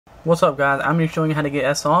What's up guys, I'm going to be showing you how to get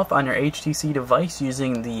S-off on your HTC device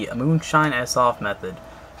using the Moonshine S-off method.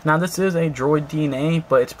 Now this is a Droid DNA,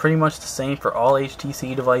 but it's pretty much the same for all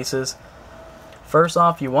HTC devices. First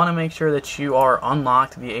off, you want to make sure that you are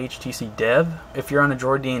unlocked via HTC Dev. If you're on a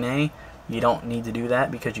Droid DNA, you don't need to do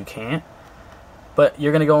that because you can't. But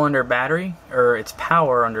you're going to go under battery, or its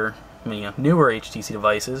power under newer HTC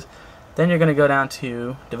devices. Then you're going to go down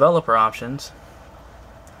to developer options.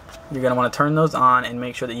 You're going to want to turn those on and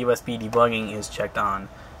make sure that USB debugging is checked on.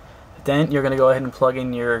 Then you're going to go ahead and plug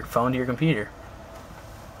in your phone to your computer.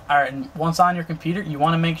 Alright, and once on your computer, you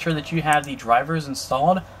want to make sure that you have the drivers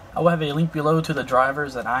installed. I will have a link below to the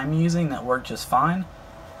drivers that I'm using that work just fine.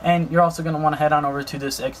 And you're also going to want to head on over to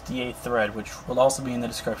this XDA thread, which will also be in the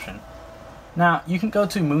description. Now, you can go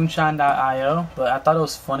to moonshine.io, but I thought it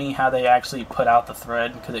was funny how they actually put out the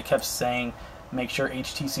thread because it kept saying make sure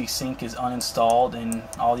HTC Sync is uninstalled in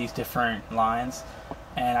all these different lines,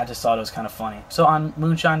 and I just thought it was kind of funny. So on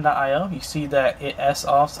moonshine.io, you see that it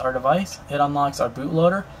S-offs our device, it unlocks our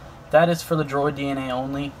bootloader. That is for the Droid DNA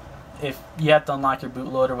only. If you have to unlock your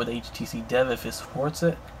bootloader with HTC Dev if it supports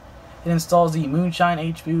it. It installs the Moonshine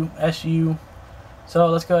SU. So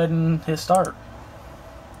let's go ahead and hit start.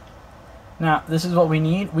 Now, this is what we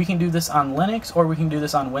need. We can do this on Linux or we can do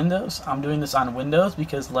this on Windows. I'm doing this on Windows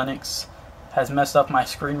because Linux has messed up my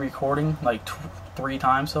screen recording like 3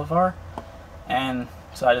 times so far, and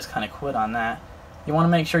so I just kind of quit on that. You want to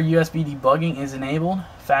make sure USB debugging is enabled,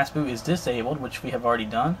 fast boot is disabled, which we have already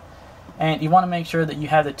done, and you want to make sure that you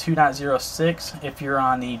have the 2.06 if you're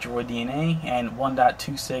on the Droid DNA and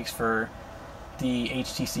 1.26 for the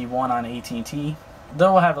HTC One on AT&T.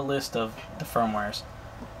 Though we'll have a list of the firmwares.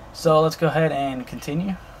 So let's go ahead and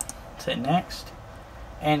continue. Let's hit next,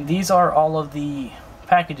 and these are all of the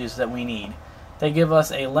packages that we need. They give us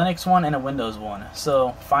a Linux one and a Windows one.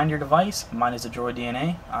 So find your device. Mine is a Droid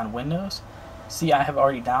DNA on Windows. See, I have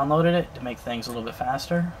already downloaded it to make things a little bit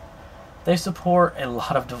faster. They support a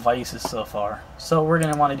lot of devices so far. So what we're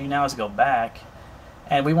going to want to do now is go back,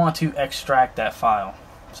 and we want to extract that file.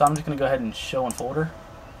 So I'm just going to go ahead and show in folder,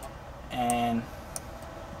 and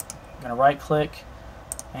I'm going to right click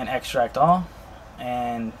and extract all,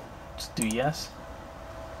 and just do yes.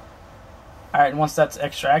 Alright, once that's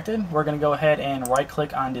extracted, we're going to go ahead and right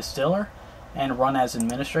click on distiller and run as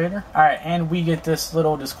administrator. Alright, and we get this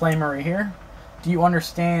little disclaimer right here. Do you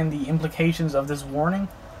understand the implications of this warning?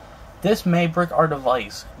 This may brick our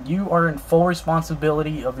device. You are in full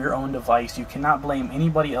responsibility of your own device. You cannot blame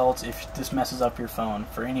anybody else if this messes up your phone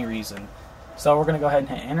for any reason. So we're going to go ahead and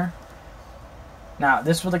hit enter. Now,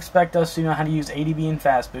 this will expect us to know how to use ADB and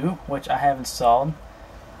fastboot, which I have installed,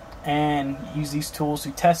 and use these tools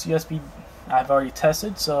to test USB. I've already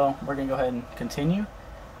tested, so we're going to go ahead and continue.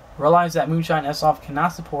 Realize that Moonshine S-off cannot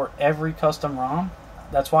support every custom ROM.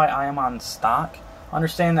 That's why I am on stock.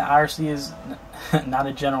 Understand that IRC is not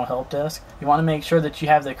a general help desk. You want to make sure that you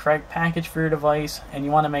have the correct package for your device, and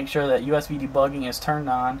you want to make sure that USB debugging is turned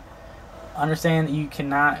on. Understand that you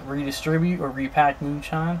cannot redistribute or repack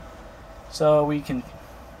Moonshine. So we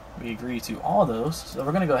agree to all those. So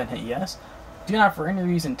we're going to go ahead and hit yes. Do not for any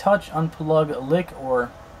reason touch, unplug, lick,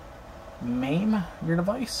 or MAME your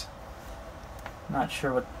device. Not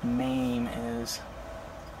sure what MAME is.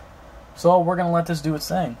 So we're going to let this do its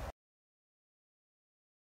thing.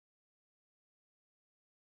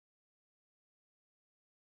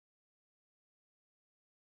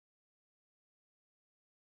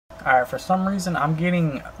 Alright, for some reason I'm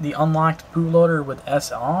getting the unlocked bootloader with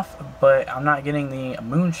S-off, but I'm not getting the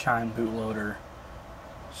Moonshine bootloader.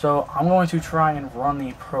 So I'm going to try and run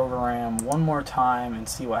the program one more time and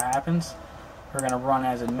see what happens. We're going to run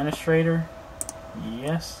as administrator.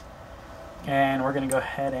 Yes. And we're going to go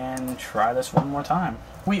ahead and try this one more time.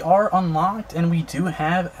 We are unlocked and we do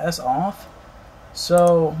have S-off.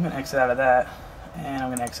 So I'm going to exit out of that. And I'm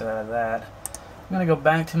going to exit out of that. I'm going to go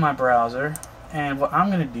back to my browser. And what I'm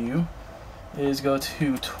going to do is go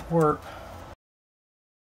to twerp.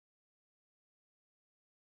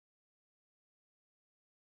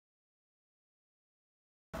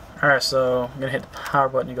 Alright, so I'm going to hit the power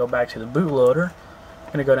button to go back to the bootloader. I'm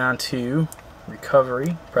going to go down to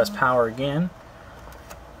recovery, press power again.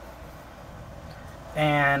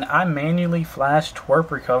 And I manually flashed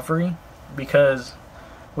twerp recovery because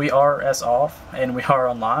we are S-off and we are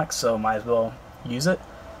unlocked, so might as well use it.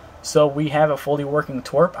 So we have a fully working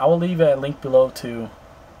twerp. I will leave a link below to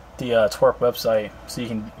the twerp website so you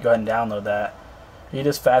can go ahead and download that. You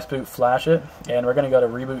just fast boot flash it, and we're going to go to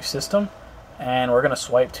reboot system, and we're going to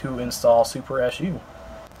swipe to install supersu.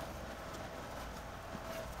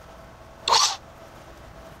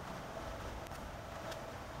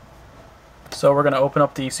 So we're going to open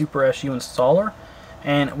up the supersu installer,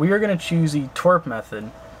 and we are going to choose the twerp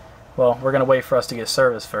method. Well, we're going to wait for us to get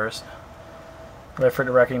service first. Wait for it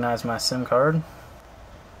to recognize my SIM card.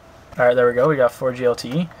 Alright, there we go. We got 4G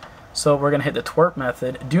LTE. So we're going to hit the twerp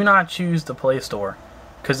method. Do not choose the Play Store,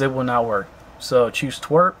 because it will not work. So choose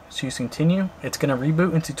twerp, choose continue. It's going to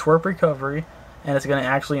reboot into twerp recovery, and it's going to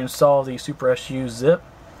actually install the supersu zip.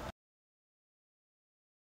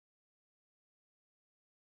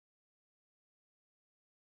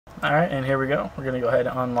 Alright, and here we go. We're going to go ahead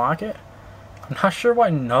and unlock it. I'm not sure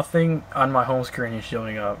why nothing on my home screen is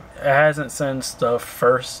showing up. It hasn't since the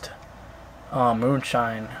first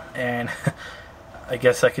Moonshine, and I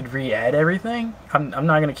guess I could re-add everything. I'm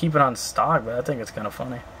not going to keep it on stock, but I think it's kind of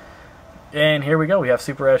funny. And here we go. We have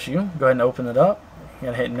supersu. Go ahead and open it up.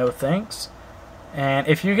 You're going to hit no thanks. And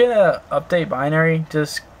if you get an update binary,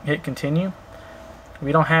 just hit continue.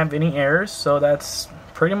 We don't have any errors, so that's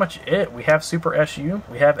pretty much it. We have supersu,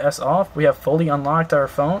 we have S-off, we have fully unlocked our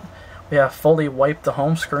phone, we have fully wiped the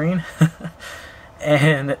home screen,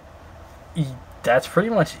 and that's pretty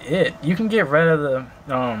much it. You can get rid of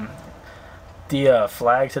the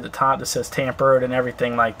flag to the top that says tampered and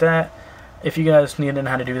everything like that. If you guys need to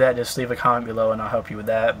know how to do that, just leave a comment below and I'll help you with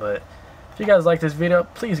that. But if you guys like this video,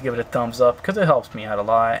 please give it a thumbs up because it helps me out a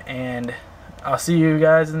lot, and I'll see you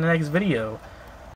guys in the next video.